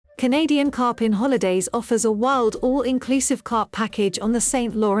Canadian Carpin Holidays offers a wild all-inclusive carp package on the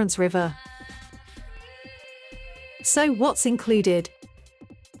St. Lawrence River. So what's included?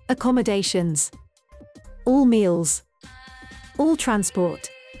 Accommodations, all meals, all transport,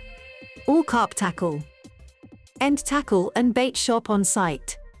 all carp tackle, end tackle and bait shop on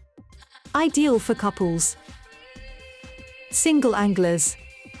site. Ideal for couples, single anglers,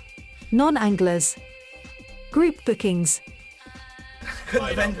 non-anglers, group bookings. Couldn't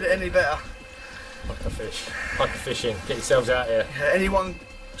have ended it any better. Like a fish. Like a fishing. Get yourselves out here. Yeah, anyone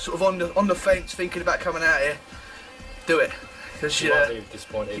sort of on the fence thinking about coming out here, do it. Because You might be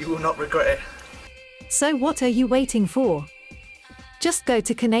disappointed. you will not regret it. So what are you waiting for? Just go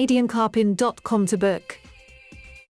to CanadianCarpin.com to book.